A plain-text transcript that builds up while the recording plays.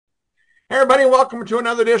Hey everybody, welcome to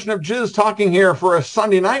another edition of Jizz Talking here for a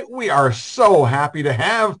Sunday night. We are so happy to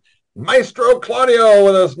have Maestro Claudio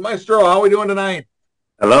with us. Maestro, how are we doing tonight?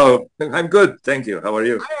 Hello. I'm good. Thank you. How are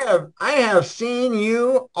you? I have seen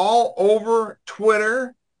you all over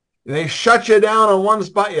Twitter. They shut you down on one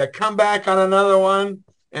spot, you come back on another one,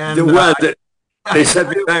 The, and well, the, they I set tell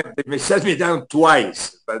me you, down. They set me down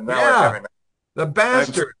twice, but now I'm yeah, having. the I'm so,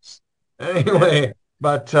 bastards. yeah. Anyway,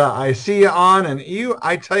 but I see you on, and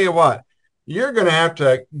I tell you what, you're going to have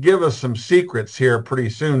to give us some secrets here pretty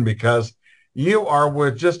soon because you are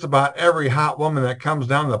with just about every hot woman that comes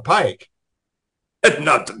down the pike.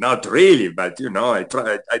 Not really, but I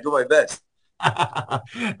try. I do my best.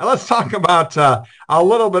 Let's talk about a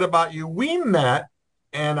little bit about you. We met,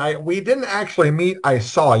 and we didn't actually meet. I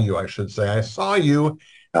saw you, I should say. I saw you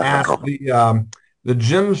at the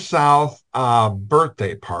Jim South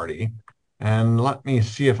birthday party. And let me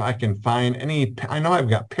see if I can find any. I know I've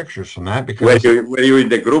got pictures from that Were because, you were you in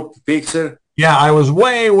the group picture? yeah, I was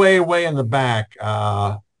way, way, way in the back.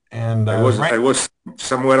 And I I was was right. I was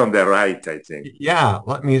somewhere on the right, I think. Yeah,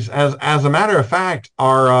 let me, as a matter of fact,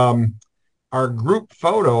 our group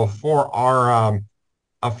photo for our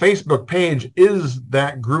a Facebook page is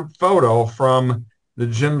that group photo from the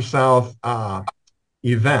Jim South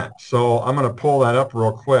event. So I'm going to pull that up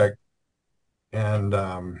real quick, and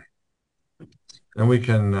we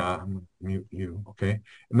can mute you, okay?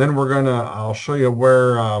 And then I'll show you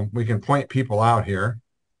where we can point people out here.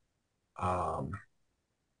 Um,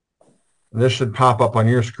 this should pop up on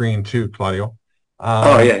your screen too, Claudio.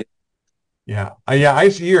 Oh Um, yeah, yeah, I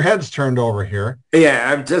see your head's turned over here.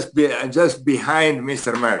 yeah. I'm just behind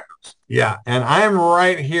Mr. Marcos. Yeah, and I'm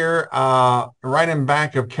right here, right in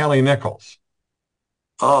back of Kelly Nichols.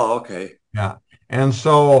 Oh, okay. Yeah. And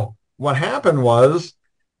so what happened was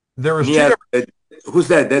there was two Near. different, Who's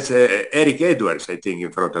that? That's Eric Edwards, I think,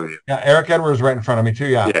 in front of you. yeah, Eric Edwards right in front of me too.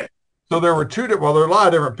 Yeah. Yeah. So there were well, there are a lot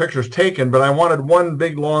of different pictures taken, but I wanted one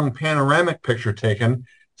big long panoramic picture taken.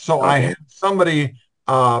 So I Okay. had somebody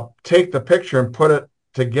take the picture and put it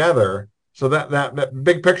together. So that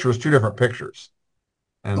big picture was two different pictures.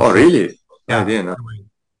 And Oh, so really? I yeah, didn't know.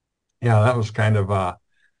 yeah, that was kind of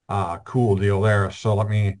a cool deal there. So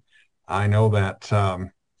I know that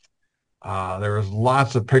there was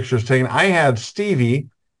lots of pictures taken. I had Stevie,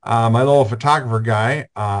 my little photographer guy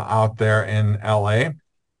out there in LA,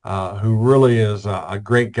 who really is a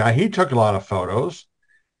great guy. He took a lot of photos,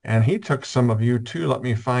 and he took some of you too. Let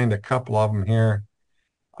me find a couple of them here.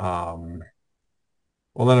 Um,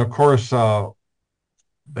 well, then of course they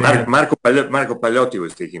had. Marco Pallotti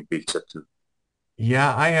was taking pictures too.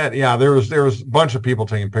 Yeah, I had. Yeah, there was a bunch of people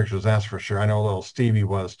taking pictures. That's for sure. I know little Stevie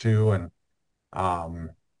was too, and um,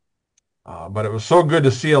 but it was so good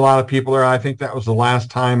to see a lot of people there. I think that was the last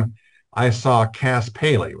time I saw Cass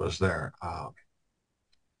Paley was there.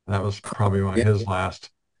 That was probably one of Yeah. his last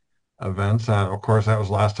events. Of course, that was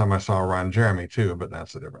the last time I saw Ron Jeremy too, but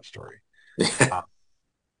that's a different story. Uh,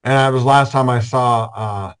 and that was last time I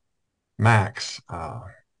saw Max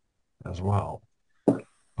as well.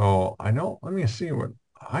 So I know. Let me see what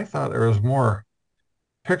I thought. There was more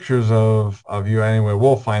pictures of you anyway.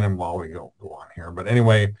 We'll find them while we go on here. But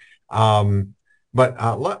anyway, um,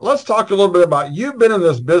 let's talk a little bit about you've been in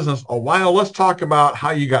this business a while. Let's talk about how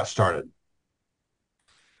you got started.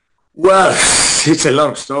 Well, it's a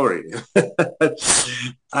long story.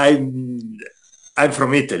 I'm I'm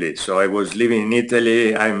from Italy, so I was living in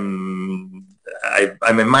Italy. I'm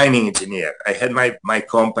a mining engineer. I had my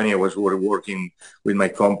company. I was working with my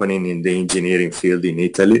company in the engineering field in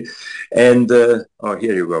Italy, and oh,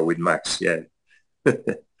 here you go with Max. Yeah, do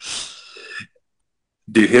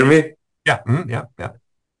you hear me? Yeah, yeah, yeah.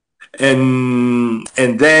 And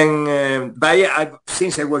then but yeah,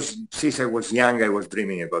 since I was young, I was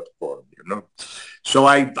dreaming about porn. So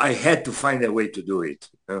I had to find a way to do it.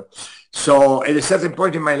 So at a certain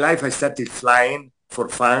point in my life, I started flying for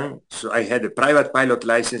fun. So I had a private pilot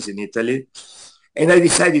license in Italy, and I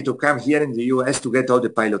decided to come here in the US to get all the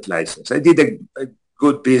pilot license. I did a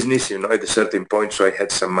good business, at a certain point, so I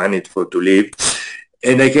had some money to live.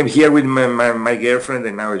 And I came here with my girlfriend,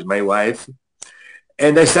 and now is my wife.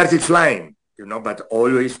 And I started flying, but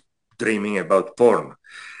always dreaming about porn.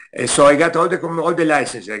 And so I got all the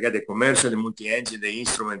licenses. I got the commercial, the multi-engine, the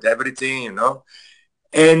instrument, everything.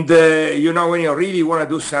 And when you really want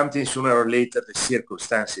to do something, sooner or later the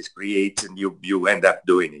circumstances create, and you end up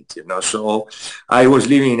doing it. So I was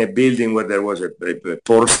living in a building where there was a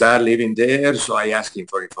porn star living there. So I asked him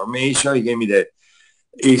for information.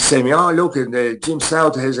 He said me, oh, look, Jim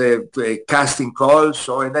South has a casting call.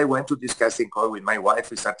 And I went to this casting call with my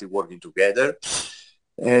wife. We started working together.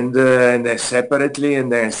 and then separately,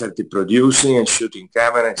 and then I started producing and shooting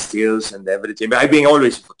camera and stills and everything. But I've been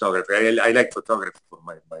always a photographer. I like photography for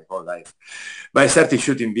my whole life. But I started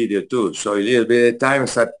shooting video too. So a little bit of time I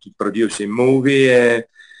started producing movie. At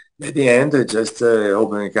the end, I just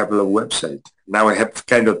opened a couple of websites. Now I have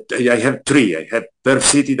I have three. I have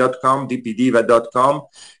perfcity.com, dpdiva.com,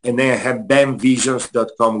 and then I have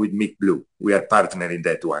bamvisions.com with Mick Blue. We are partner in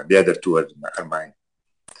that one. The other two are mine.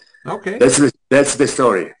 Okay. That's the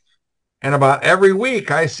story. And about every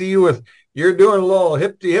week I see you you're doing a little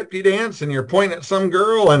hippity dance and you're pointing at some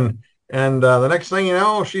girl and the next thing you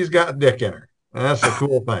know, she's got dick in her. And that's a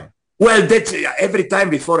cool thing. Well, that's every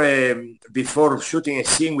time before shooting a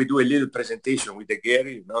scene, we do a little presentation with the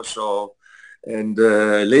Gary, So, and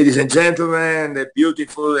ladies and gentlemen, the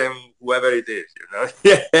beautiful and whoever it is,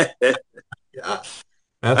 Yeah.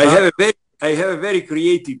 I have a very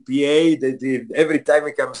creative PA that every time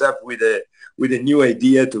he comes up with a new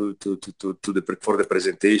idea for the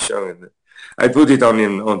presentation, and I put it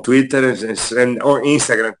on Twitter and on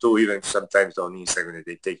Instagram too. Even sometimes on Instagram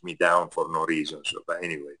they take me down for no reason. So, but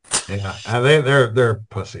anyway, yeah, they're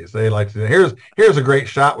pussies. They like to. Here's a great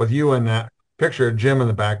shot with you in that picture of Jim in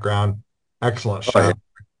the background. Excellent shot.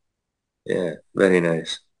 Yeah, very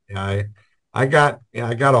nice. Yeah, I got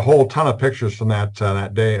a whole ton of pictures from that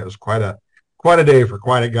day. It was quite a day for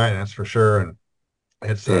quite a guy, that's for sure. And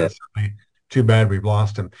it's too bad we've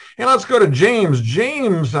lost him. And let's go to James.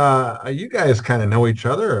 James, you guys kind of know each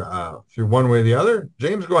other through one way or the other.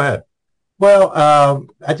 James, go ahead. Well,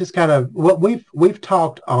 I just kind of we've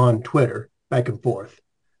talked on Twitter back and forth.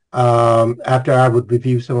 After I would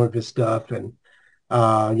review some of his stuff, and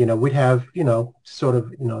we'd have sort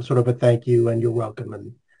of a thank you and you're welcome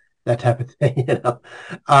and that type of thing.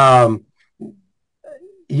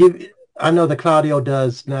 I know that Claudio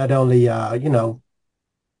does not only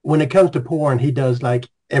when it comes to porn, he does like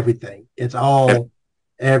everything. It's all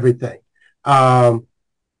everything. Not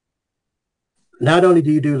only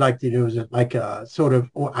do you do sort of,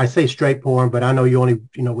 I say straight porn, but I know you only,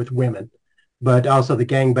 with women, but also the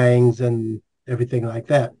gangbangs and everything like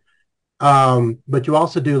that. But you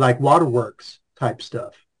also do like waterworks type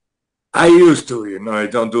stuff. I used to, I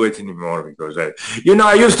don't do it anymore because I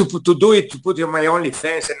used to do it to put in my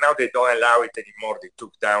OnlyFans, and now they don't allow it anymore. They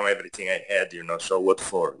took down everything I had, so what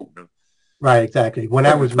for? Right, exactly. When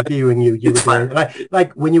I was reviewing you were doing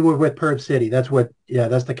like when you were with Perv City. That's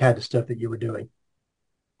the kind of stuff that you were doing.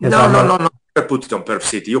 No. I put it on Perv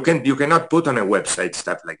City. You cannot put on a website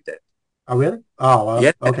stuff like that. Oh really? Oh well,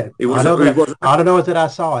 yeah. Okay. I don't know that I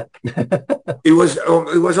saw it. It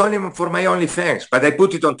was only for my OnlyFans, but I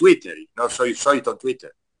put it on Twitter. So you saw it on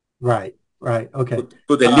Twitter. Right. Okay.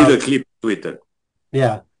 Put a little clip on Twitter.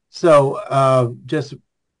 Yeah. So just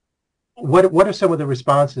what are some of the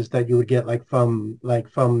responses that you would get from the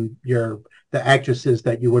actresses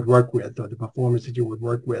that you would work with or the performers that you would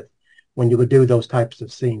work with when you would do those types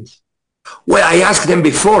of scenes? Well, I asked them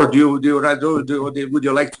before, would you like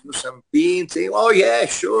to do some beans? Oh yeah,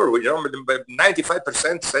 sure.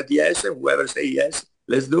 95% said yes, and whoever say yes,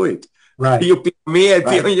 let's do it. Right. You pick me, I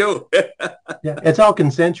pick you. Yeah, it's all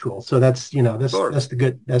consensual, so that's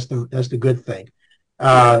the good thing.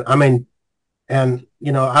 I mean, and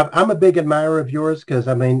I'm a big admirer of yours because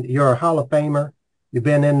you're a Hall of Famer. You've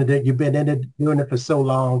been in it doing it for so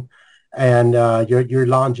long, and your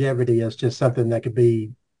longevity is just something that could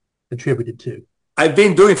be attributed to. I've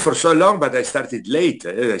been doing for so long, but I started late.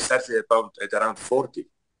 I started at around 40.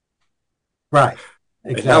 Right.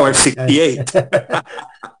 Exactly. And now I'm 68.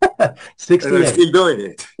 68. And I'm still doing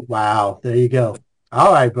it. Wow. There you go.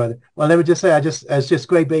 All right, brother. Well, let me just say, it's just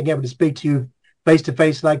great being able to speak to you face to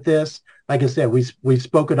face like this. Like I said, we've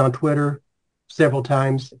spoken on Twitter several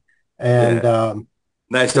times, and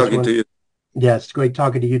nice talking to you. Yeah, it's great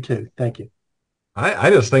talking to you too. Thank you. I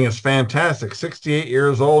just think it's fantastic. 68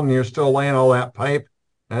 years old and you're still laying all that pipe.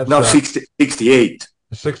 That's, no, 68.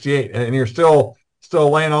 68, and you're still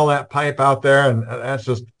laying all that pipe out there, and that's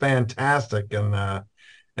just fantastic. And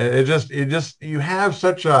you have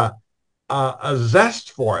such a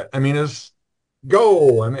zest for it. It's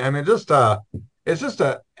go. It's just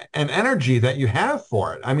an energy that you have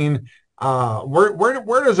for it.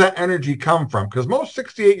 Where does that energy come from? Because most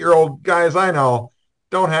 68-year-old guys I know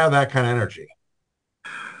don't have that kind of energy.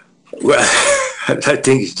 Well, I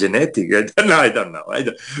think it's genetic. I don't know.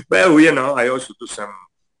 Well, I also do some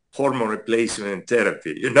hormone replacement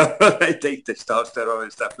therapy. I take testosterone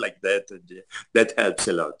and stuff like that, and that helps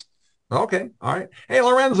a lot. Okay, all right. Hey,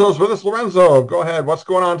 Lorenzo's with us. Lorenzo, go ahead. What's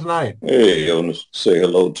going on tonight? Hey, I want to say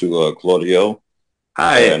hello to Claudio.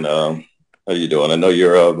 Hi. And how you doing? I know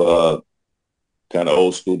you're of kind of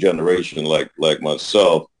old school generation like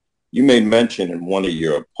myself, you made mention in one of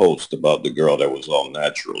your posts about the girl that was all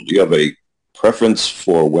natural. Do you have a preference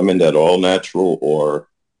for women that are all natural, or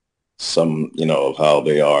some, of how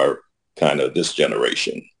they are kind of this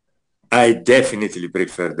generation? I definitely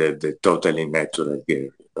prefer the totally natural girl.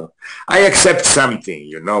 I accept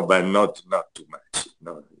something, but not too much.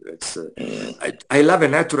 It's, I love a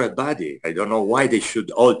natural body. I don't know why they should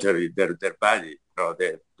alter their body.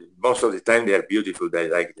 Most of the time they are beautiful. They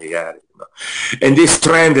like they are. And this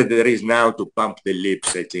trend that there is now to pump the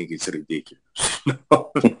lips, I think it's ridiculous.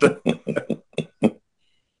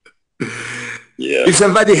 Yeah. If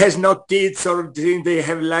somebody has no teeth or they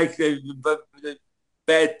have like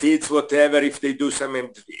bad teeth, whatever, if they do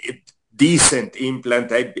some decent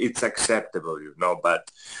implant, it's acceptable,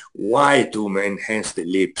 but why to enhance the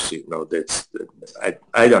lips? That's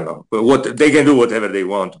I don't know. But what they can do whatever they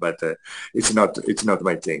want, but it's not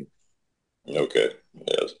my thing. Okay.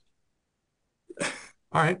 Yes.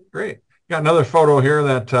 All right, great. Got another photo here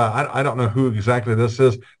that I don't know who exactly this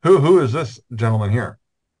is. Who is this gentleman here?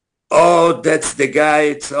 Oh, that's the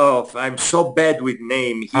guy. I'm so bad with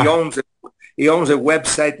name. He owns a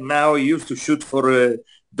website now. He used to shoot for a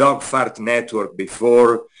Dog Fart Network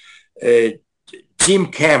before. Jim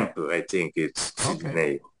Camp, I think it's his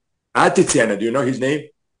name. Tiziana, do you know his name?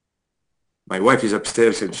 My wife is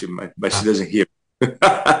upstairs and she doesn't hear.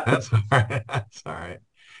 That's all right. That's all right.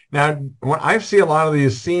 Now, when I see a lot of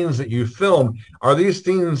these scenes that you film, are these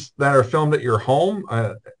scenes that are filmed at your home,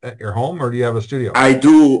 or do you have a studio? I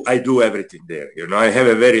do everything there. I have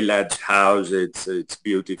a very large house. It's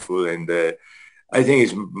beautiful, and I think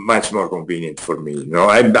it's much more convenient for me.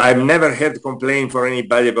 I've never had complaint for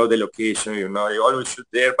anybody about the location. I always shoot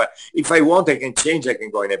there, but if I want, I can change. I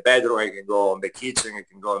can go in a bedroom. I can go on the kitchen. I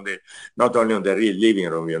can go not only on the real living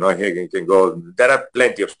room. I can go. There are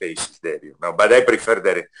plenty of spaces there. But I prefer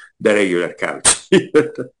the regular couch.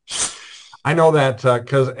 I know that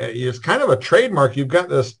because it's kind of a trademark. You've got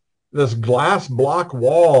this glass block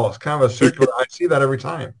wall. It's kind of a circular. I see that every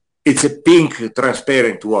time. It's a pink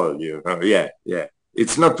transparent wall, Yeah.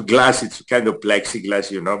 It's not glass, it's kind of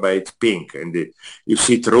plexiglass, but it's pink, and you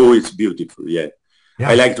see through. It's beautiful. Yeah.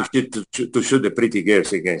 I like to shoot the pretty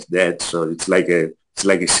girls against that, so it's like a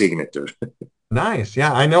signature. Nice.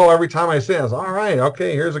 Yeah, I know every time I say this, all right,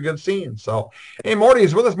 okay, here's a good scene. So, hey,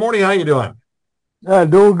 Morty's with us. Morty, how you doing?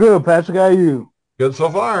 Doing good, Patrick. How are you? Good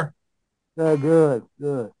so far. Good.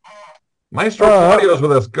 Maestro Claudio's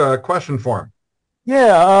with us. Question for him.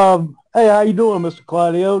 Yeah. Hey, how you doing, Mr.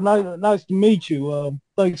 Claudio? Nice to meet you.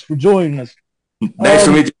 Thanks for joining us. Nice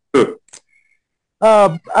to meet you.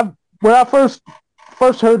 When I first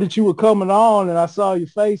heard that you were coming on and I saw your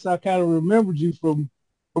face, I kind of remembered you from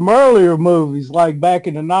earlier movies, like back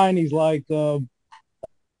in the 90s, like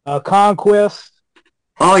Conquest.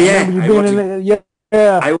 Oh yeah, I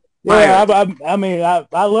mean,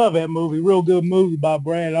 I love that movie. Real good movie by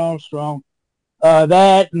Brad Armstrong.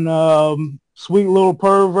 That and Sweet Little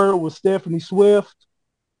Pervert with Stephanie Swift.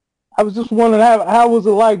 I was just wondering how was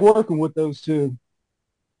it like working with those two?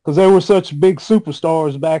 Because they were such big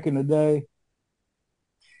superstars back in the day.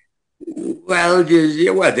 Well,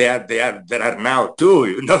 they are now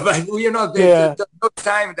too. Those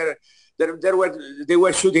time they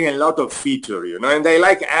were shooting a lot of feature, and they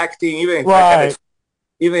like acting, even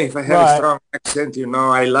if I have a strong accent,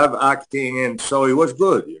 I love acting, and so it was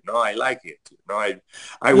good, I like it.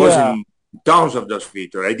 I was in tons of those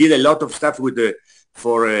features. I did a lot of stuff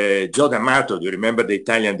for Joe D'Amato. Do you remember the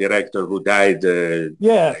Italian director who died 20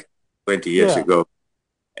 years ago?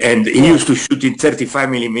 And he used to shoot in 35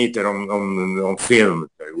 millimeter on film.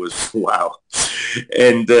 It was wow.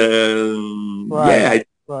 And I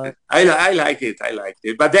like it. I liked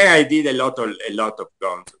it. But then I did a lot of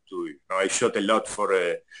guns too. I shot a lot for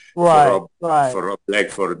Rob Black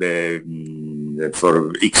for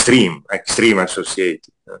for Extreme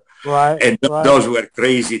Associated. And those were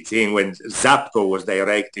crazy things. When Zapko was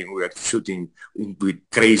directing, we were shooting with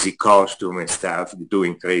crazy costume and stuff,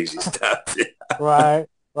 doing crazy stuff. Right.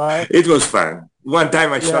 It was fun. One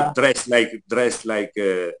time I shot dressed like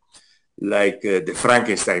the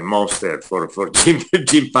Frankenstein monster for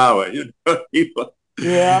Jim Power. It was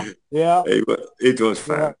fun. Yeah.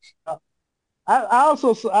 I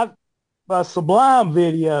also a Sublime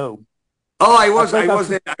video. Oh, I was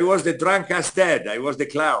the drunk ass dad. I was the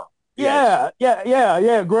clown. Yeah.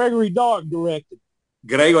 Gregory Dark directed.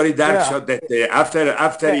 Gregory Dark shot that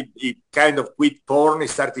after he kind of quit porn, he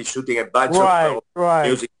started shooting a bunch of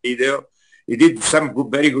music video. He did some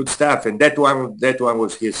very good stuff, and that one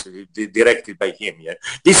was directed by him. Yeah,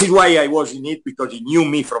 this is why I was in it, because he knew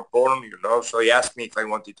me from porn, so he asked me if I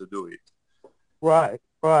wanted to do it. Right,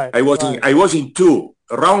 right. I was in two,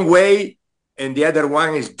 Wrong Way, and the other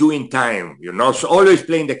one is Doing Time, so always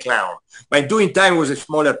playing the clown. But Doing Time was a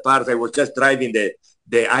smaller part. I was just driving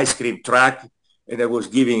the ice cream truck, and I was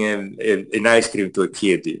giving an ice cream to a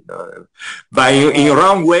kid. But in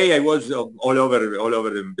Wrong Way, I was all over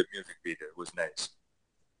the music video. It was nice.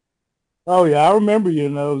 Oh yeah, I remember you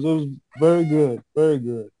in those. It was very good, very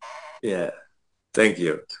good. Yeah, thank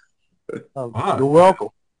you. Wow. You're welcome.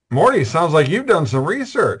 Morty, sounds like you've done some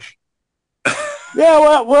research.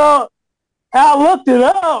 Yeah, well, I looked it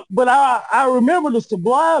up, but I remember the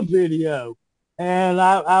Sublime video, and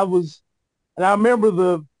I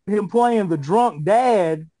remember him playing the drunk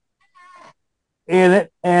dad in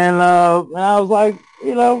it, and I was like,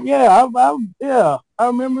 I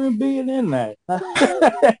remember him being in that.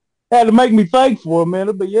 Had to make me think for a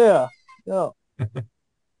minute, but yeah.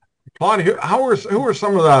 Claudio, who are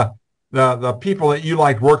some of the people that you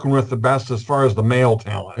like working with the best as far as the male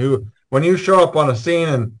talent? Who, when you show up on a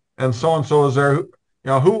scene and so is there,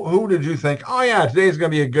 who did you think, oh yeah, today's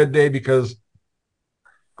going to be a good day because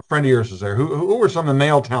a friend of yours is there? Who were some of the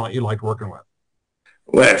male talent you liked working with?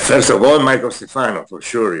 Well, first of all, Michael Stefano, for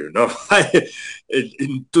sure. In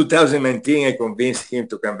 2019, I convinced him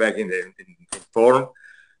to come back in form,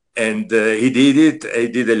 and he did it. He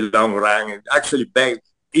did a long run, actually back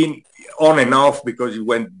in on and off, because he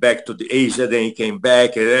went back to the Asia, then he came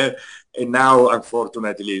back, and now,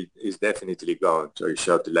 unfortunately, he's definitely gone. So he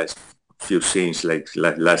shot the last few scenes like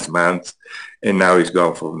last month, and now he's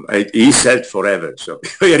gone he said forever. So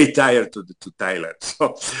he retired to Thailand.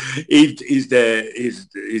 So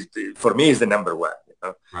for me, he's the number one.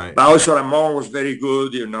 Right. But also Ramon was very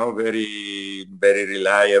good, very, very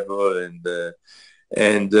reliable, and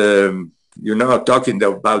talking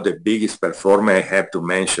about the biggest performer, I have to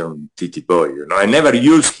mention Titi Boy. I never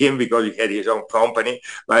used him because he had his own company,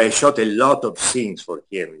 but I shot a lot of scenes for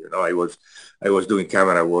him. I was doing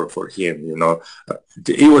camera work for him.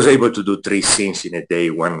 He was able to do 3 scenes in a day,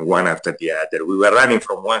 one after the other. We were running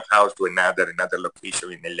from one house to another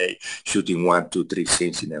location in LA, shooting 1, 2, 3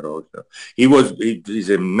 scenes in a row. He's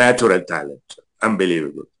a natural talent,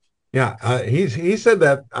 unbelievable. Yeah, he said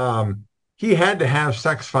that. He had to have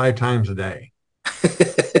sex 5 times a day.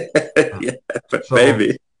 Yeah,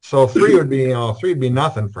 maybe. So 3 would be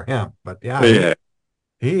nothing for him. But yeah.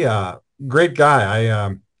 He great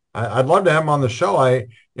guy. I'd love to have him on the show.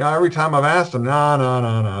 Every time I've asked him,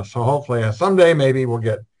 no. So hopefully someday maybe we'll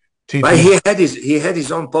get TT. But he had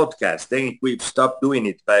his own podcast. Then we stopped doing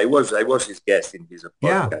it. But I was his guest in his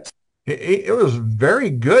podcast. Yeah. It was very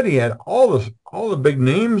good. He had all the big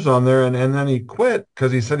names on there, and then he quit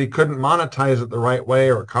because he said he couldn't monetize it the right way,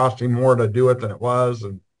 or it cost him more to do it than it was.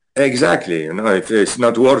 And exactly, if it's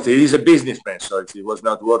not worth it, he's a businessman. So if it was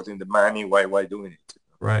not worth the money, why doing it?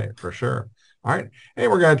 Right, for sure. All right, hey,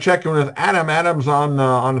 we're going to check in with Adam. Adam's on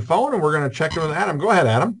the phone, and we're going to check in with Adam. Go ahead,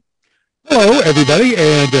 Adam. Hello, everybody,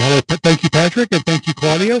 and hello. Thank you, Patrick, and thank you,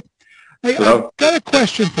 Claudio. Hey, I've got a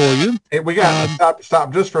question for you. Hey, we got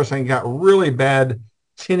stop just for a second. You got really bad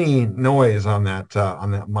tinny noise on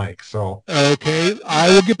that mic. So okay, I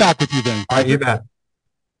will get back with you then. All right, you bet.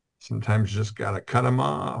 Sometimes you just got to cut them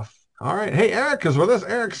off. All right. Hey, Eric is with us.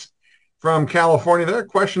 Eric's from California. There.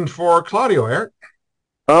 Question for Claudio. Eric.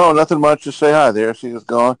 Oh, nothing much. Just say hi there. See what's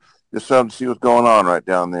going. Just to see what's going on right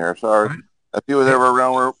down there. Sorry, right. If you were ever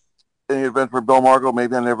around where any event for Bill Margot,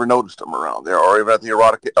 maybe I never noticed him around there, or even at the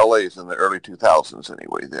Erotica LAs in the early 2000s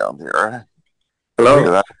anyway, down there.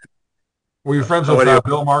 Hello. Were you friends with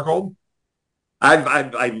Bill Margot?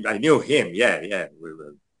 I knew him. Yeah. We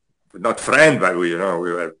were not friends, but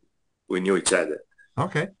we knew each other.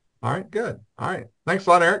 Okay. All right. Good. All right. Thanks a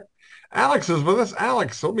lot, Eric. Alex is with us.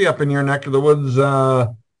 Alex, we'll be up in your neck of the woods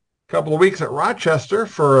a couple of weeks at Rochester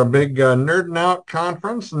for a big Nerdin' Out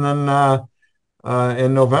conference, and then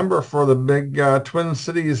in November for the big Twin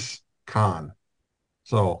Cities Con.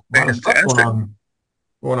 So a lot of stuff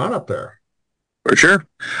going on up there. For sure.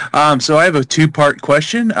 So I have a 2-part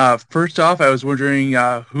question. First off, I was wondering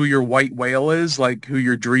who your white whale is, like who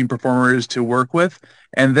your dream performer is to work with.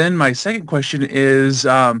 And then my second question is,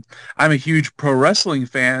 I'm a huge pro wrestling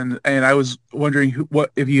fan, and I was wondering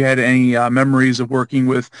if you had any memories of working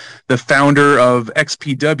with the founder of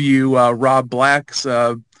XPW, Rob Black's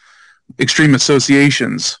Extreme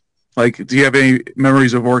Associations. Like, do you have any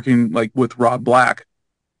memories of working with Rob Black?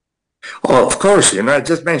 Oh, of course. I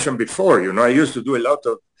just mentioned before. I used to do a lot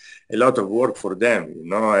of work for them.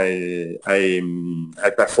 I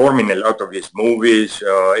perform in a lot of his movies.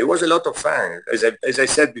 It was a lot of fun. As I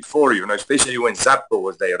said before, especially when Zappo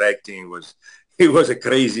was directing, it was a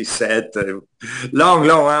crazy set, long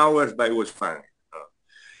hours, but it was fun.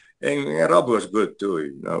 And Rob was good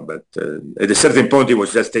too, but at a certain point he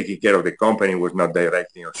was just taking care of the company, was not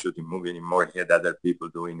directing or shooting movie anymore. He had other people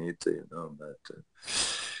doing it, but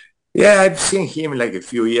yeah, I've seen him like a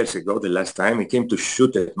few years ago. The last time he came to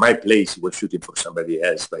shoot at my place, he was shooting for somebody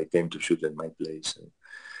else, but he came to shoot at my place.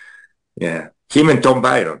 Yeah, him and Tom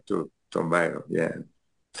Byron too. Tom Byron, yeah.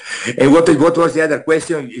 And what was the other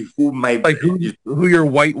question? Who your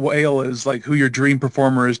white whale is, like who your dream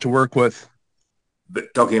performer is to work with.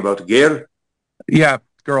 Talking about girl? Yeah,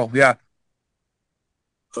 girl, yeah.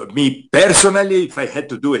 For me personally, if I had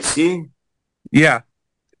to do a scene? Yeah.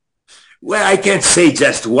 Well, I can't say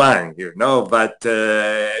just one, but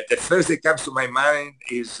the first that comes to my mind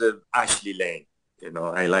is Ashley Lane.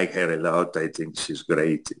 I like her a lot. I think she's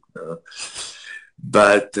great.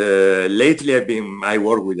 But lately I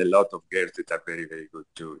work with a lot of girls that are very, very good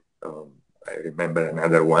too. I remember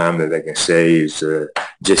another one that I can say is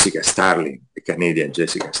Jessica Starling, the Canadian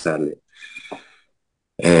Jessica Starling.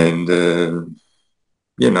 And, and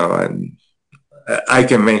I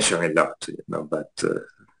can mention a lot, but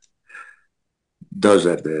those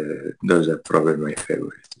are probably my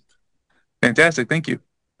favorite. Fantastic. Thank you.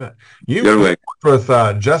 You've worked with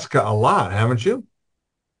Jessica a lot, haven't you?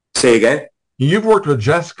 Say again? You've worked with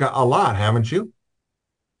Jessica a lot, haven't you?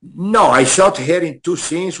 No, I shot her in 2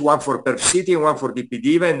 scenes, one for Perp City and one for DP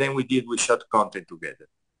Diva, and then we shot content together.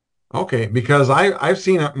 Okay, because I've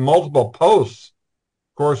seen multiple posts.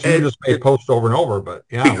 Of course, you just may post over and over, but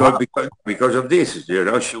yeah. Because of this,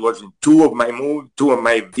 she was in 2 of my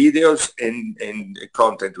videos and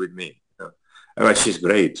content with me. She's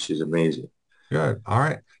great. She's amazing. Good. All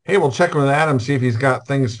right. Hey, we'll check with Adam, see if he's got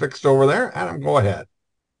things fixed over there. Adam, go ahead.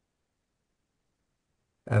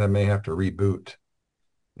 Adam may have to reboot.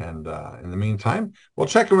 And in the meantime, we'll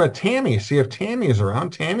check in with Tammy, see if Tammy is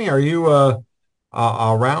around. Tammy, are you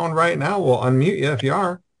around right now? We'll unmute you if you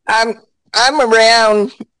are. I'm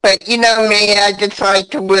around, but you know me, I just like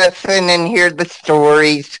to listen and hear the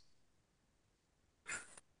stories.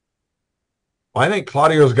 Well, I think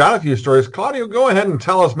Claudio's got a few stories. Claudio, go ahead and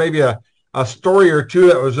tell us maybe a story or two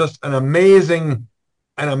that was just an amazing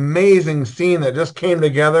scene that just came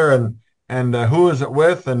together, and who was it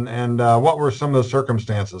with, and what were some of the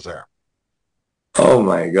circumstances there? Oh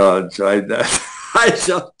my God! So I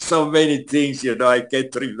shot so many things, I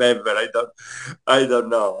can't remember. I don't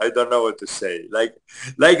know. I don't know what to say. Like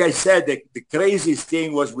I said, the craziest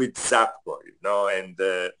thing was with Zappo, and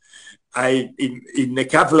in a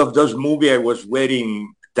couple of those movies, I was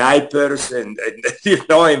wearing diapers and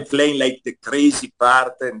and playing like the crazy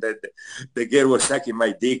part, and the girl was sucking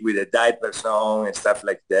my dick with the diapers on and stuff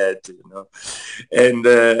like that, and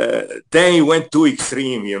then he went too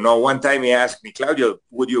extreme. One time he asked me, Claudio,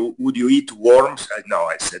 would you eat worms?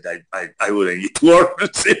 I said I wouldn't eat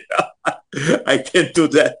worms. I can't do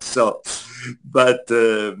that. So, but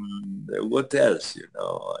what else?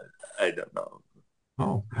 I don't know.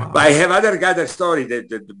 Oh, wow. But I have other story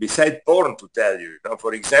that besides porn to tell you.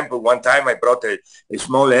 For example, one time I brought a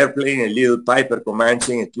small airplane, a little Piper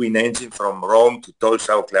Comanche, a twin engine from Rome to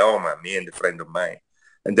Tulsa, Oklahoma, me and a friend of mine.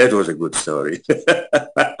 And that was a good story.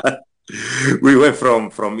 We went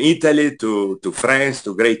from Italy to France,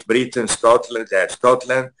 to Great Britain, Scotland,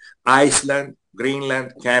 Iceland,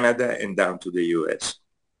 Greenland, Canada, and down to the U.S.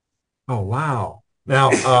 Oh, wow. Now,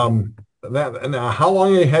 how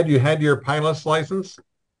long had you had your pilot's license?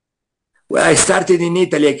 Well, I started in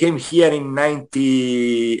Italy. I came here at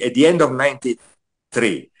the end of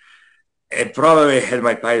 93. And probably had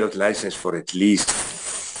my pilot license for at least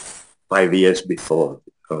 5 years before.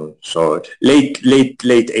 So late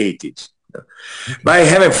 80s. But I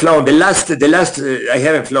haven't flown. The last I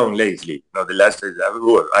haven't flown lately. The last,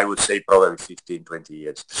 I would say probably 15, 20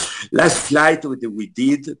 years. Last flight we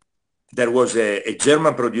did, there was a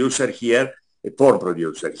German producer here, a porn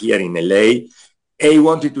producer here in LA. He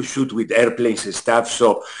wanted to shoot with airplanes and stuff.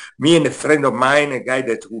 So me and a friend of mine, a guy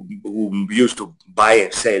who used to buy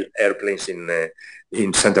and sell airplanes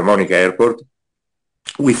in Santa Monica Airport,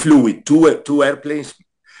 we flew with two airplanes,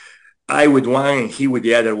 I with one and he with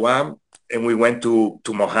the other one, and we went to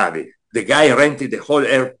Mojave. The guy rented the whole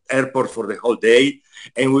airport for the whole day,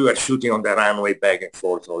 and we were shooting on the runway back and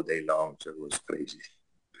forth all day long. So it was crazy.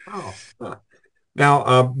 Oh,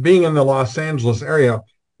 now being in the Los Angeles area,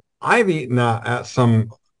 I've eaten at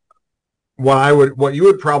some what you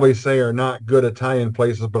would probably say are not good Italian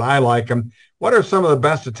places, but I like them. What are some of the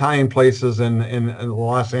best Italian places in the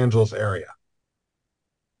Los Angeles area?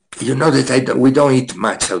 you know that we don't eat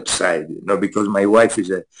much outside, you know, because my wife is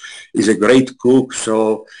a great cook.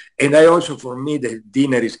 So, and I also, for me, the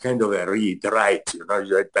dinner is kind of a read, right? You know,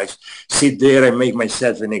 I sit there and make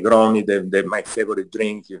myself a Negroni, my favorite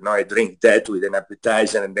drink. You know, I drink that with an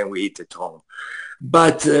appetizer, and then we eat at home.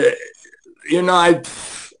 But you know,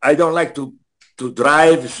 I don't like to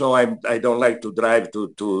drive, so I don't like to drive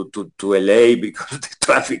to LA because the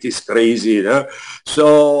traffic is crazy, you know.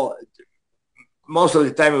 So most of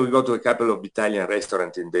the time we go to a couple of Italian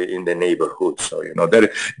restaurants in the neighborhood. So, you know,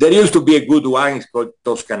 there used to be a good one. It's called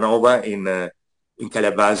Toscanova in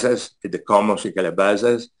Calabasas, at the Commons in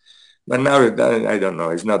Calabasas. But now I don't know.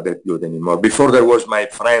 It's not that good anymore. Before there was my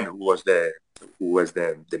friend who was the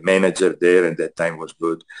manager there, and that time was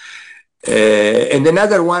good. And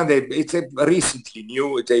another one that it's a recently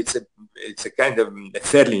new. It's a kind of a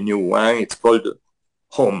fairly new one. It's called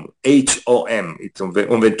Home, Hom. It's on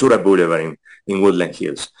Ventura Boulevard in Woodland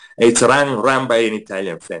Hills. It's run by an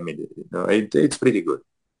Italian family. You know, it's pretty good.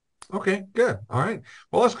 Okay, good. All right.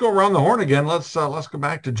 Well, let's go around the horn again. Let's go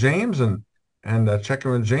back to James and check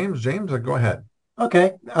in with James. James, go ahead.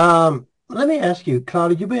 Okay. Let me ask you,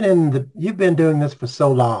 Claudia. You've been doing this for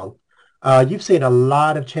so long. You've seen a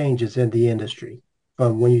lot of changes in the industry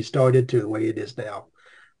from when you started to the way it is now.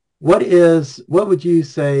 What would you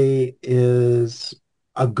say is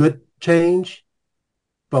a good change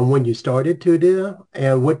from when you started to there,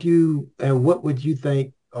 and what would you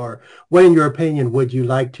think, or what in your opinion would you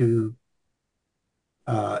like to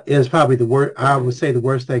is probably the worst, I would say the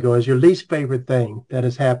worst thing, or is your least favorite thing that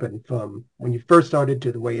has happened from when you first started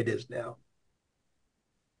to the way it is now?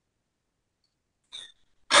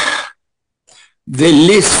 The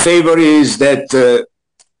least favorite is that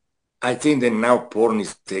I think that now porn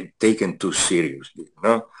is taken too seriously. You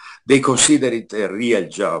know, they consider it a real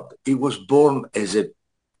job. It was born as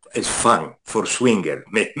fun for swinger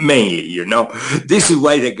mainly. You know, this is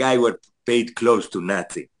why the guy were paid close to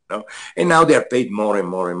nothing. You know, and now they are paid more and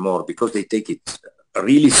more and more because they take it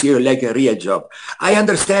really serious, like a real job. I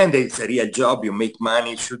understand that it's a real job. You make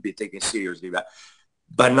money, it should be taken seriously,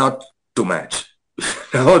 but not too much.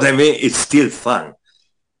 You know what I mean? It's still fun.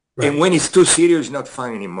 Right. And when it's too serious, it's not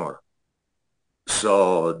fun anymore.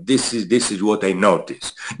 So this is what I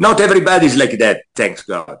notice. Not everybody's like that, thanks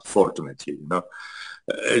God, fortunately, you know.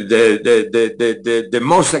 The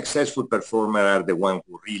most successful performer are the ones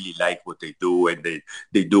who really like what they do, and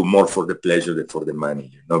they do more for the pleasure than for the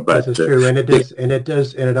money, you know. But this is true, and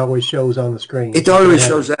it always shows on the screen. It always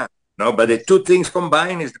shows up. No, but the two things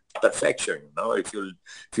combined is perfection. You know, if you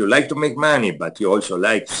like to make money, but you also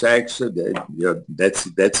like sex,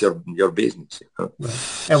 that's your business. You know?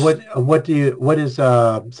 Right. And what is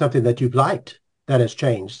something that you've liked that has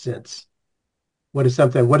changed since? What is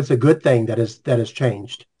a good thing that has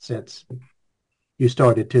changed since you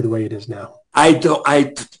started to the way it is now? I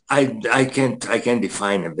can't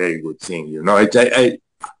define a very good thing. You know,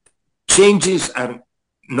 changes are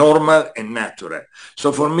normal and natural.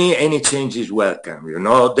 So for me, any change is welcome. You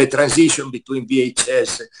know, the transition between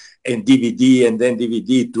VHS and DVD, and then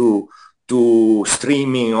DVD to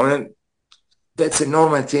streaming, that's a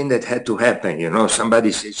normal thing that had to happen. You know,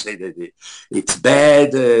 somebody say that it's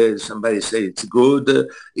bad, somebody say it's good.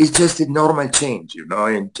 It's just a normal change, you know,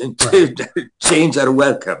 and right. Change are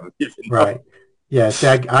welcome. You know? Right. Yeah. See,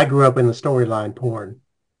 I grew up in the storyline porn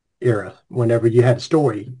era. Whenever you had a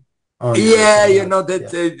story. Yeah, you know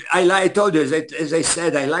that yeah. I told you, as I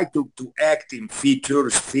said, I like to act in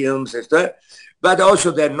features, films, and stuff. But also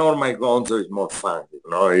the normal gonzo is more fun. You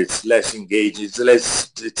know, it's less engaging,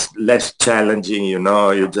 it's less challenging. You know,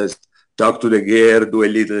 you just talk to the girl, do a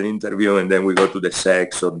little interview, and then we go to the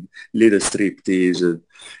sex or little striptease.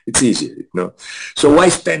 It's easy, you know. So why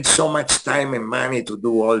spend so much time and money to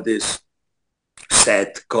do all this?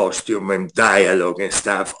 Set, costume, and dialogue and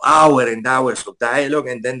stuff, hours and hours of dialogue,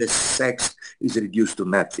 and then the sex is reduced to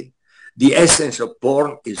nothing. The essence of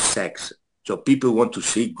porn is sex. So people want to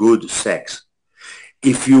see good sex.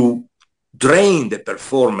 If you drain the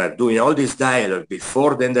performer doing all this dialogue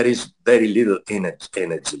before, then there is very little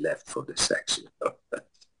energy left for the sex. You know?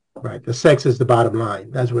 Right. The sex is the bottom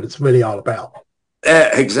line. That's what it's really all about.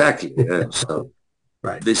 Exactly. So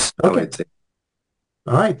right. This. Okay.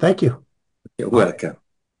 All right. Thank you. You're welcome.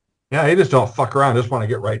 Yeah, you just don't fuck around. Just want to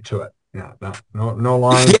get right to it. Yeah, no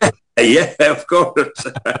lines. Yeah, of course.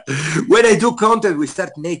 When I do content, we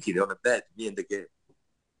start naked on a bed, me and the girl.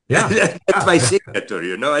 Yeah, that's my signature.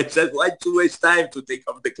 You know, I said, why to waste time to take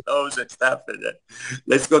off the clothes and stuff? And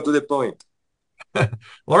let's go to the point.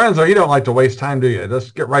 Lorenzo, you don't like to waste time, do you?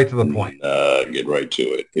 Just get right to the point. Get right to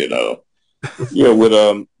it. You know, yeah.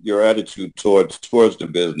 With your attitude towards the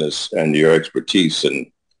business and your expertise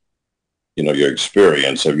and your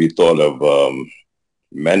experience, have you thought of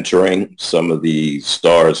mentoring some of the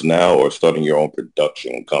stars now, or starting your own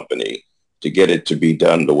production company to get it to be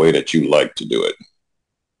done the way that you like to do it?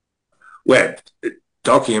 Well,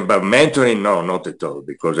 talking about mentoring, no, not at all,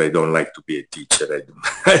 because I don't like to be a teacher.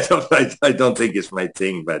 I don't think it's my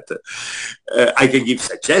thing, but I can give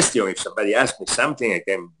suggestions. If somebody asks me something, I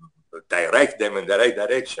can direct them in the right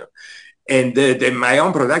direction. And my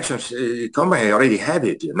own production company, I already have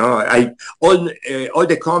it. All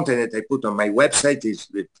the content that I put on my website is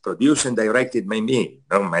produced and directed by me.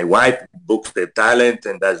 My wife books the talent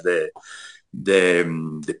and does the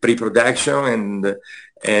pre-production,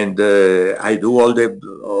 and I do all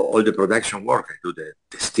the production work. I do the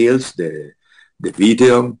stills, the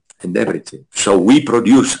video, and everything. So we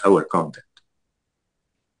produce our content.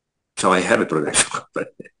 So I have a production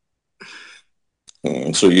company.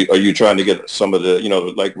 So are you trying to get some of the,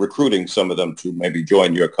 like recruiting some of them to maybe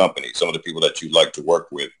join your company, some of the people that you like to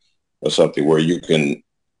work with, or something where you can,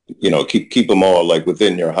 keep them all like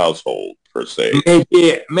within your household per se?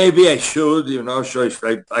 Maybe I should, so if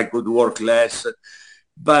I could work less,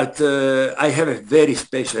 but I have a very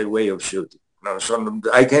special way of shooting. So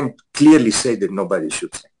I can clearly say that nobody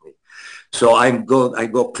shoots like me. So I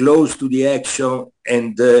go close to the action,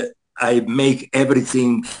 and I make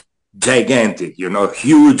everything gigantic,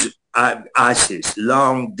 huge ashes,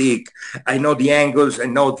 long, thick. I know the angles, I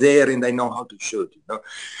know there, and I know how to shoot.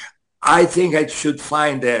 I think I should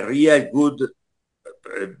find a real good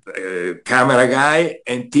camera guy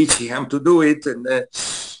and teach him to do it. And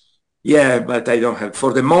yeah, but I don't have.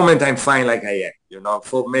 For the moment, I'm fine like I am.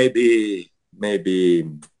 For maybe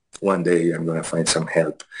one day I'm gonna find some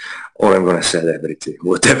help, or I'm gonna sell everything,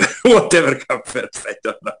 whatever comes first. I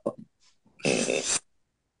don't know.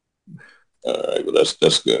 All right, well,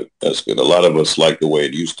 that's good. That's good. A lot of us like the way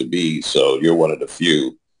it used to be, so you're one of the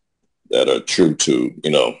few that are true to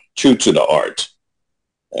the art,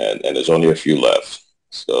 and there's only a few left.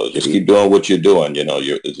 So just keep doing what you're doing.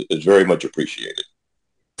 It's very much appreciated.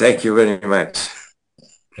 Thank you very much.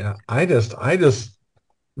 Yeah, I just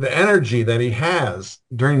the energy that he has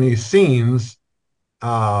during these scenes,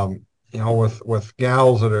 with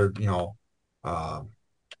gals that are,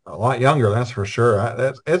 a lot younger, that's for sure.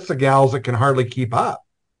 It's the gals that can hardly keep up.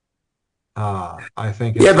 I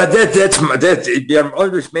think. Yeah, but that's I'm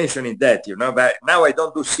always mentioning that, But now I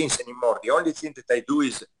don't do scenes anymore. The only thing that I do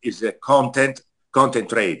is a content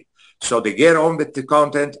trade. So they get on with the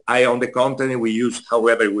content, I own the content, and we use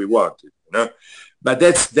however we want, But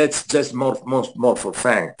that's just more for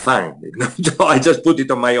fun. So I just put it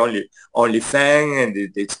on my only fan, and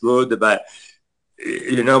it's good, but.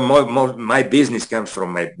 My business comes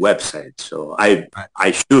from my website, so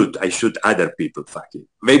I shoot other people. Fucking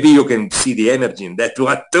maybe you can see the energy in that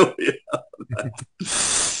one too.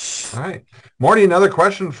 All right, Morty, another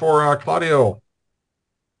question for Claudio.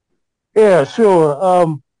 Yeah,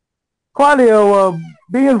 sure. Claudio,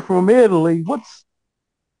 being from Italy, what's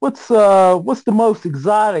the most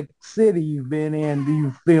exotic city you've been in?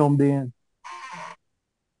 You've filmed in?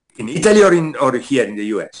 In Italy or here in the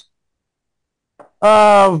U.S.?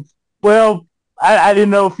 Well, I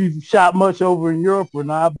didn't know if you shot much over in Europe or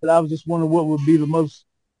not, but I was just wondering what would be the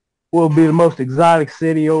most exotic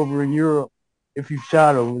city over in Europe if you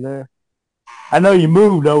shot over there. I know you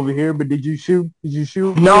moved over here, but did you shoot?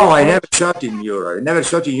 No, I never shot in Europe. I never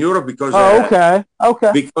shot in Europe because. Oh,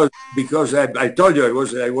 okay. Because I told you I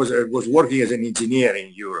was working as an engineer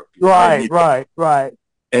in Europe. Right.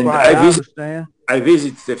 And right, I understand. I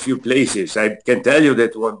visited a few places. I can tell you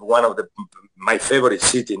that one of my favorite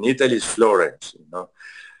city in Italy is Florence,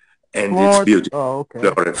 and Florence? It's beautiful. Oh,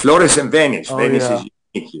 okay. Florence and Venice. Oh, Venice yeah.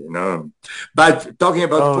 is unique, But talking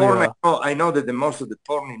about porn, yeah. I know that most of the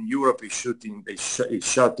porn in Europe is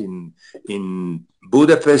shot in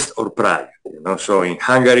Budapest or Prague, so in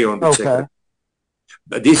Hungary on the second.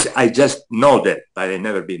 But this, I just know that, but I've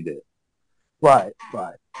never been there. Right.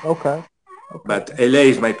 Okay. But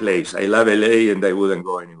LA is my place. I love LA, and I wouldn't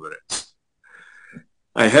go anywhere else.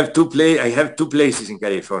 I have two places in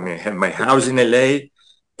California. I have my house in LA,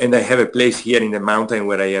 and I have a place here in the mountain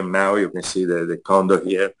where I am now. You can see the condo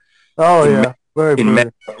here. Oh, yeah. Very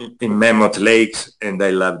in Mammoth Lakes, and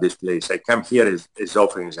I love this place. I come here as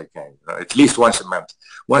often as I can, at least once a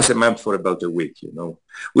month for about a week.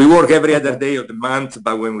 We work every other day of the month,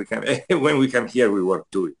 but when we come here, we work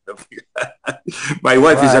too. My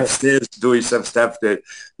wife is upstairs doing some stuff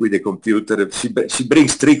with the computer. She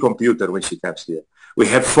brings 3 computers when she comes here. We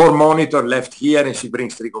have 4 monitors left here, and she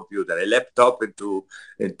brings 3 computers, a laptop and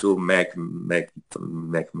two Mac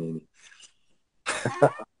Mini.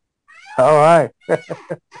 All right.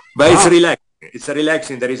 But it's relaxed. It's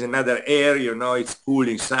relaxing. There is another air, you know, it's cool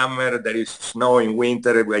in summer. There is snow in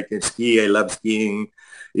winter. I can ski. I love skiing.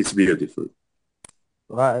 It's beautiful.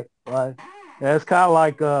 Right. Yeah, it's kind of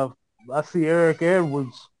like I see Eric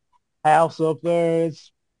Edwards' house up there.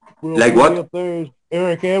 It's real Like pretty what? up there.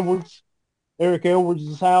 Eric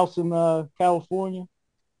Edwards' house in California.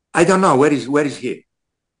 I don't know. Where is he?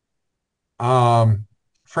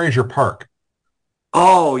 Fraser Park.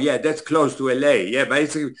 Oh, yeah, that's close to LA. Yeah, but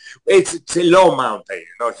it's a low mountain.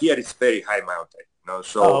 You know, here it's very high mountain. You know,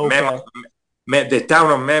 so Okay. The town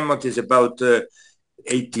of Mammoth is about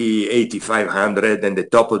 8,500, and the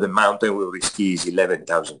top of the mountain where we ski is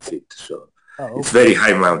 11,000 feet. So it's very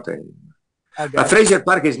high mountain. But Fraser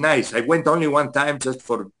Park is nice. I went only one time just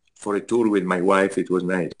for a tour with my wife. It was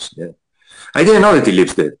nice. Yeah, I didn't know that he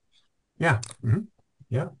lives there. Yeah. Mm-hmm.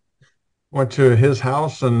 Yeah. Went to his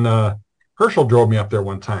house, and Herschel drove me up there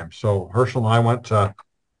one time. So Herschel and I went to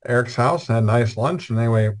Eric's house, had a nice lunch, and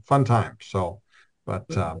anyway, fun time. So, but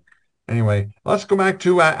anyway, let's go back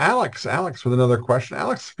to Alex. Alex with another question.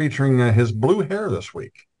 Alex featuring his blue hair this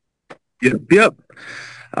week. Yep.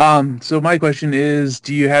 So my question is,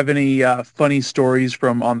 do you have any funny stories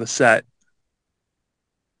from on the set?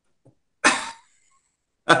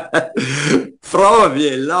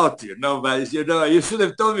 Probably a lot, you know, but you should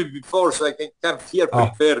have told me before so I can come here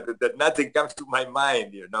prepared that nothing comes to my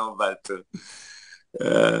mind, you know, but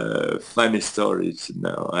funny stories,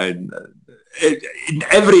 no. In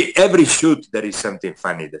every shoot there is something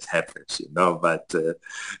funny that happens, you know, but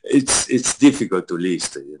it's difficult to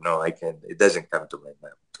list, you know. It doesn't come to my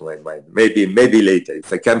mind. Maybe later.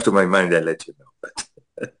 If I come to my mind, I'll let you know. But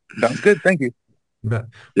sounds good. Thank you.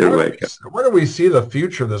 You're welcome. Where do we see the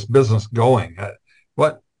future of this business going?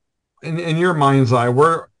 What, in your mind's eye,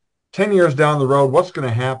 we're 10 years down the road, what's going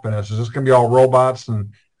to happen? Is this going to be all robots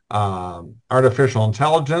and artificial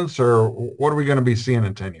intelligence, or what are we going to be seeing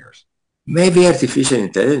in 10 years? Maybe artificial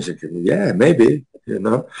intelligence. Yeah, maybe, you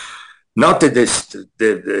know. Not at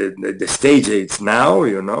the stage it's now,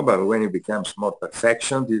 you know, but when it becomes more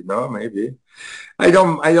perfection, you know, maybe. I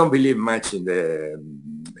don't believe much in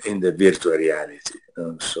the virtual reality, you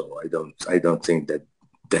know, so I don't think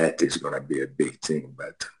that is going to be a big thing.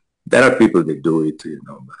 But there are people that do it, you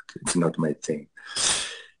know, but it's not my thing.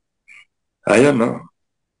 I don't know.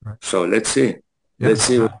 Right. So let's see. Yeah, let's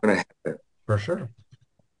see what's going to happen. For sure.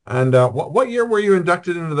 And what year were you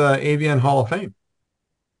inducted into the AVN Hall of Fame?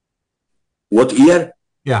 What year?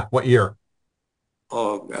 Yeah, what year?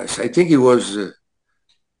 Oh, gosh, I think it was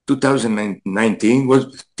 2019.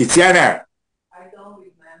 Was Tiziana? I don't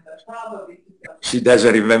remember. Probably. She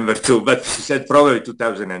doesn't remember too, but she said probably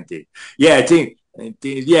 2019. Yeah, I think.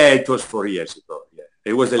 Yeah, it was 4 years ago. Yeah,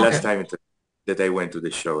 it was the last time that I went to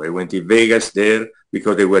the show. I went to Vegas there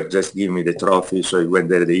because they were just giving me the trophy. So I went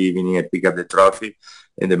there the evening and picked up the trophy.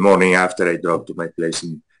 And the morning after, I drove to my place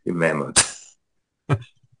in Mammoth.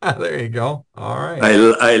 There you go. All right.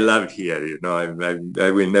 I love here. You know, I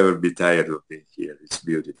will never be tired of being here. It's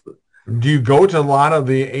beautiful. Do you go to a lot of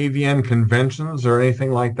the AVN conventions or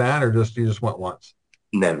anything like that, or you just went once?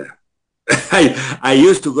 Never. I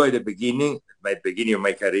used to go at the beginning of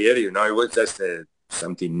my career. You know, it was just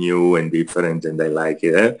something new and different, and I like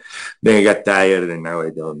it. Then I got tired, and now I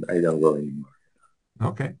don't go anymore.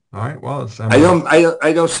 Okay. All right. Well,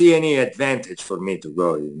 I don't see any advantage for me to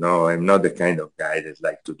go. You know, I'm not the kind of guy that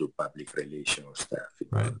like to do public relations stuff.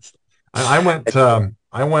 Right. I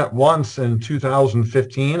went once in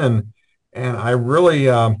 2015, and I really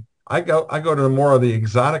I go to more of the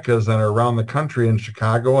exoticas that are around the country in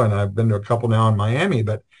Chicago, and I've been to a couple now in Miami.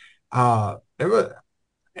 But it was,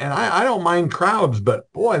 and I don't mind crowds,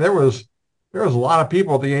 but boy, there was a lot of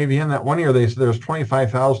people at the AVN that one year. There was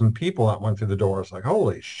 25,000 people that went through the door. It's like,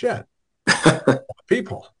 holy shit,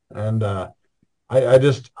 people. And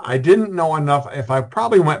I didn't know enough. If I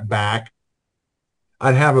probably went back,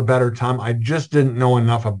 I'd have a better time. I just didn't know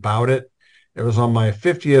enough about it. It was on my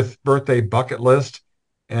 50th birthday bucket list.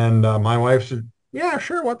 And my wife said, yeah,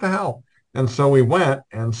 sure. What the hell? And so we went.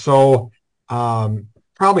 And so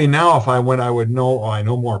probably now if I went, I would know, I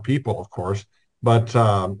know more people, of course, but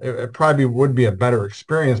it probably would be a better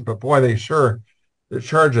experience. But boy, they charge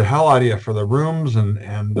the hell out of you for the rooms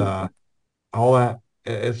and all that.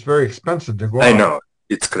 It's very expensive to go. I know.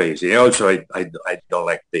 It's crazy. Also, I don't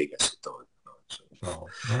like Vegas at all.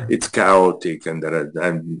 Right. It's chaotic, and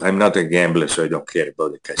I'm not a gambler, so I don't care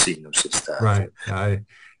about the casinos and stuff. Right.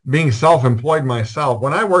 Being self-employed myself,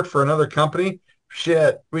 when I worked for another company,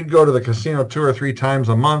 we'd go to the casino 2 or 3 times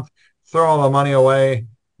a month, throw all the money away,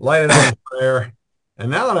 light it on fire.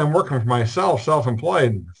 And now that I'm working for myself,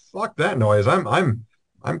 self-employed, fuck that noise. I'm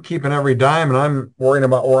I'm keeping every dime, and I'm worrying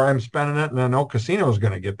about where I'm spending it. And I know casino is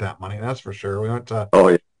going to get that money. That's for sure. We went to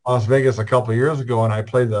Las Vegas a couple of years ago, and I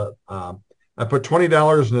played I put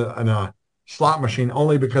 $20 in a slot machine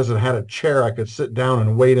only because it had a chair I could sit down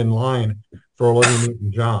and wait in line for Olivia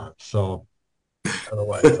Newton-John. So,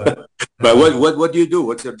 otherwise, but what do you do?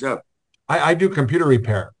 What's your job? I do computer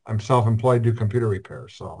repair. I'm self-employed, do computer repair.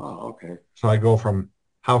 So, okay. So I go from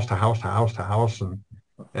house to house to house to house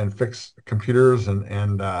and fix computers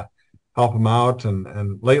and help them out.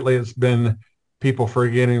 And lately it's been people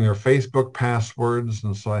forgetting their Facebook passwords,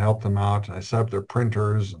 and so I help them out. I set up their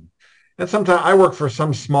printers, and sometimes I work for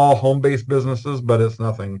some small home-based businesses, but it's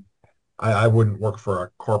nothing. I wouldn't work for a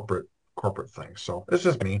corporate thing. So it's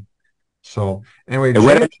just me. So anyway,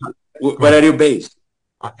 where are you based?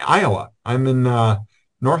 Iowa. I'm in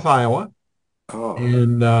North Iowa. Oh.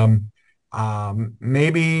 And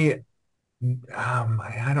maybe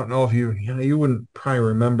I don't know if you wouldn't probably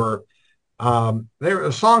remember.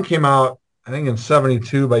 A song came out, I think in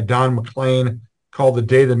 '72 by Don McLean called "The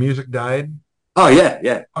Day the Music Died." Oh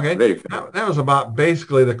yeah. Okay, that was about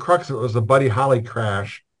basically the crux of it was the Buddy Holly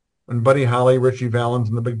crash. When Buddy Holly, Richie Valens,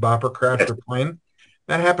 and the Big Bopper crashed their plane.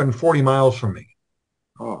 That happened 40 miles from me.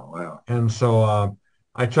 Oh wow! And so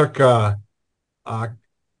I took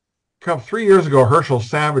 3 years ago, Herschel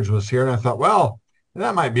Savage was here, and I thought, well,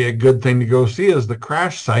 that might be a good thing to go see as the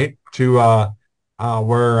crash site to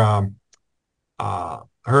where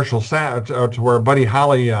Herschel Savage, to where Buddy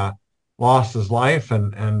Holly lost his life,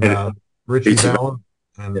 and Richie Valens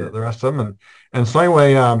and the rest of them, and so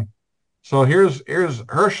anyway, so here's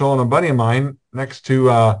Herschel and a buddy of mine next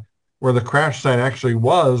to where the crash site actually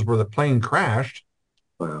was, where the plane crashed.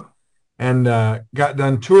 Wow. And got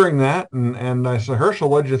done touring that, and I said, Herschel,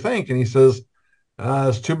 what'd you think? And he says,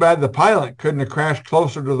 it's too bad the pilot couldn't have crashed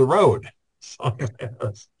closer to the road. So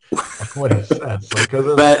that's what he said.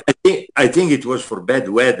 So, but I think it was for bad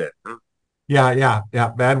weather. Huh? Yeah.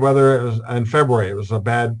 Bad weather. It was in February. It was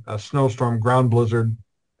a snowstorm, ground blizzard.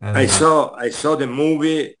 And, I saw the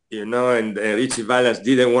movie, and Richie Valens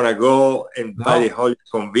didn't want to go, and Buddy Holly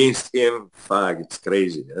convinced him. Fuck, it's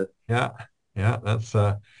crazy. Huh? Yeah.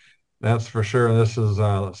 That's for sure. And this is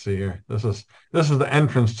let's see here. This is the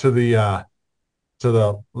entrance to the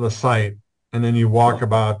site, and then you walk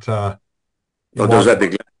about. Those are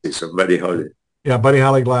the glasses of Buddy Holly. Yeah, Buddy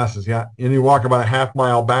Holly glasses. Yeah, and you walk about a half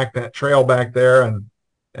mile back that trail back there, and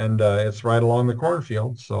it's right along the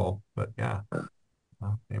cornfield. So, but yeah.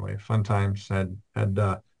 Anyway, fun times. Had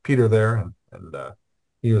Peter there, and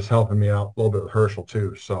he was helping me out a little bit with Herschel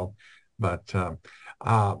too. So, but.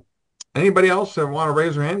 Anybody else that want to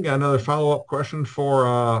raise their hand? Got another follow-up question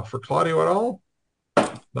for Claudio at all?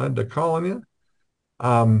 Glad to call on you.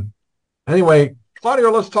 Anyway,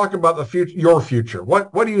 Claudio, let's talk about the future. Your future.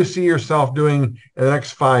 What do you see yourself doing in the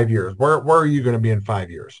next 5 years? Where are you going to be in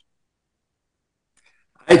 5 years?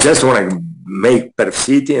 I just want to make Perf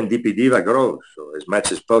City and DP Diva grow so as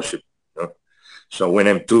much as possible. So when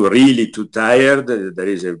I'm really too tired, there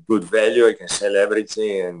is a good value. I can sell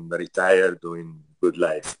everything and retire doing good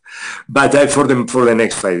life. But for the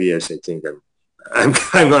next 5 years, I think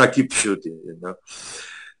I'm gonna keep shooting,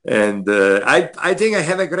 And I think I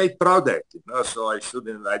have a great product, So I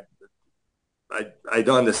shouldn't. I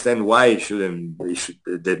don't understand why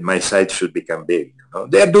that my site should become big.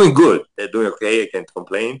 They're doing good. They're doing okay. I can't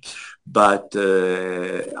complain, but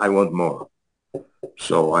I want more.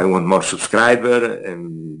 So I want more subscribers,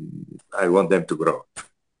 and I want them to grow.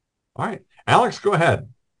 All right, Alex, go ahead.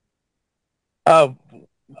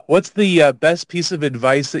 What's the best piece of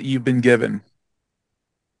advice that you've been given?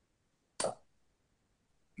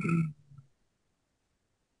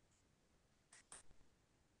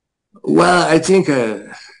 Well, I think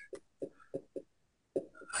in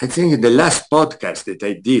the last podcast that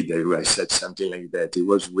I did, I said something like that. It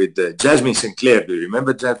was with Jasmine Sinclair. Do you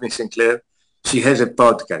remember Jasmine Sinclair? She has a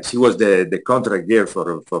podcast. She was the contract girl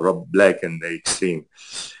for Rob Black and the Extreme.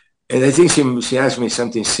 And I think she asked me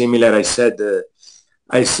something similar. I said,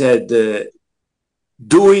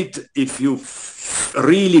 do it if you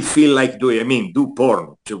really feel like doing. I mean, do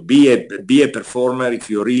porn. To be a performer if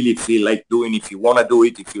you really feel like doing. If you want to do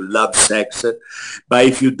it, if you love sex. But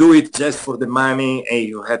if you do it just for the money and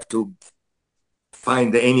you have to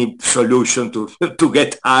find any solution to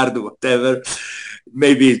get hard or whatever,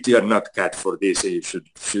 maybe you're not cut for this. And you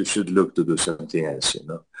should look to do something else.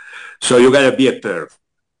 So you gotta be a perv.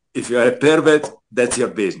 If you're a pervert, that's your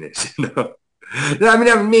business.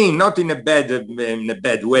 I mean, not in a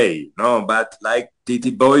bad way, but like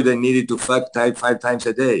Titi Boy, they needed to fuck 5 times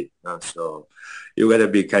a day. So you gotta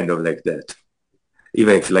be kind of like that.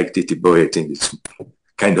 Even if like Titi Boy, I think it's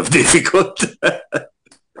kind of difficult.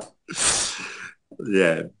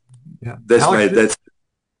 Yeah. Yeah. That's Alex, that's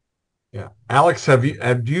yeah. Alex, have you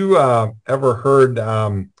ever heard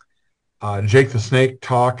Jake the Snake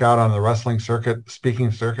talk out on the wrestling circuit,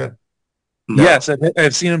 speaking circuit? no. Yes,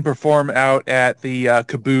 I've seen him perform out at the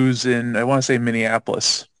Caboose in, I want to say,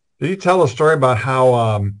 Minneapolis. Did he tell a story about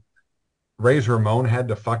how Razor Ramon had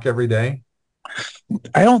to fuck every day?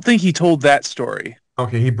 I don't think he told that story.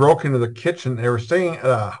 Okay, he broke into the kitchen. They were staying at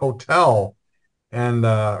a hotel, and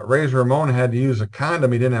Razor Ramon had to use a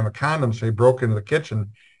condom. He didn't have a condom, so he broke into the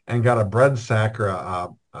kitchen and got a bread sack or a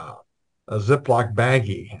Ziploc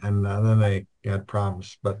baggie, and then they had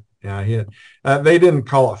problems. But yeah, they didn't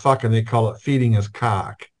call it fucking; they call it feeding his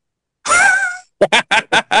cock.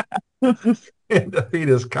 He had to feed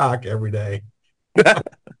his cock every day.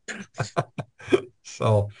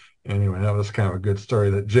 So anyway, that was kind of a good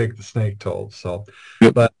story that Jake the Snake told. So,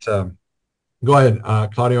 but go ahead,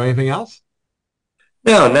 Claudio. Anything else?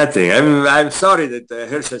 No, nothing. I'm sorry that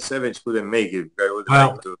Herschel Sevens couldn't make it. I would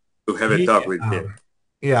like to have a talk with him.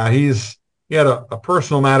 Yeah, he had a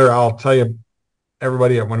personal matter. I'll tell you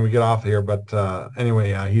everybody when we get off here. But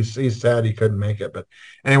anyway, he's sad he couldn't make it. But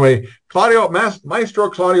anyway, Claudio, Maestro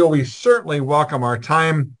Claudio, we certainly welcome our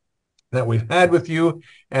time that we've had with you,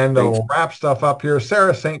 and we'll wrap stuff up here.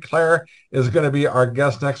 Sarah St. Clair is going to be our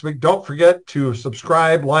guest next week. Don't forget to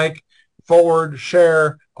subscribe, like, forward,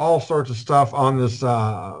 share, all sorts of stuff on this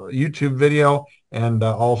YouTube video, and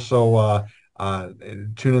also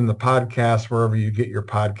tune in the podcast wherever you get your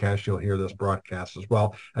podcast. You'll hear this broadcast as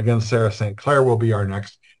well. Again, Sarah St. Clair will be our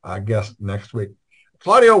next guest next week.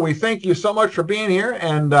 Claudio, we thank you so much for being here,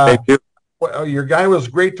 and thank you. Your guy was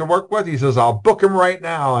great to work with. He says, I'll book him right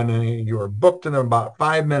now. And then you were booked in about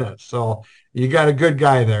 5 minutes. So you got a good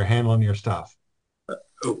guy there handling your stuff.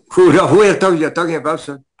 Who are you talking about,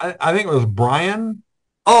 sir? I think it was Brian.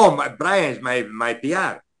 Oh, Brian is my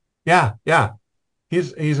PR. Yeah.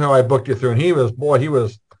 He's who I booked you through. And he was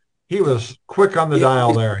quick on the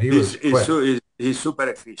dial there. He's super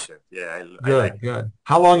efficient. Yeah. Good.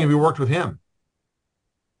 How long have you worked with him?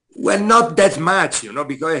 Well, not that much,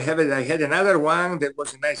 because I had another one that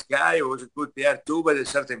was a nice guy, who was a good PR too, but at a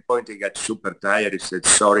certain point he got super tired. He said,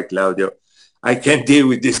 sorry, Claudio, I can't deal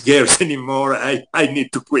with these girls anymore. I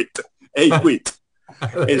need to quit. I quit.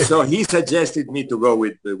 And so he suggested me to go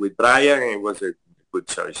with Brian, and it was a good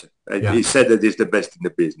choice. He said that he's the best in the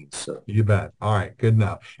business. So. You bet. All right, good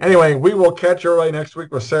enough. Anyway, we will catch you early next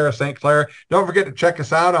week with Sarah St. Clair. Don't forget to check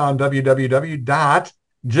us out on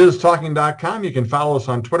www.jizztalking.com. You can follow us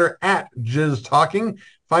on Twitter at jizztalking.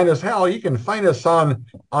 Find us, you can find us on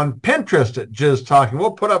Pinterest at jizztalking.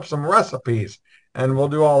 We'll put up some recipes and we'll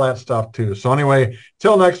do all that stuff too. So anyway,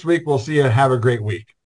 till next week, we'll see you. Have a great week.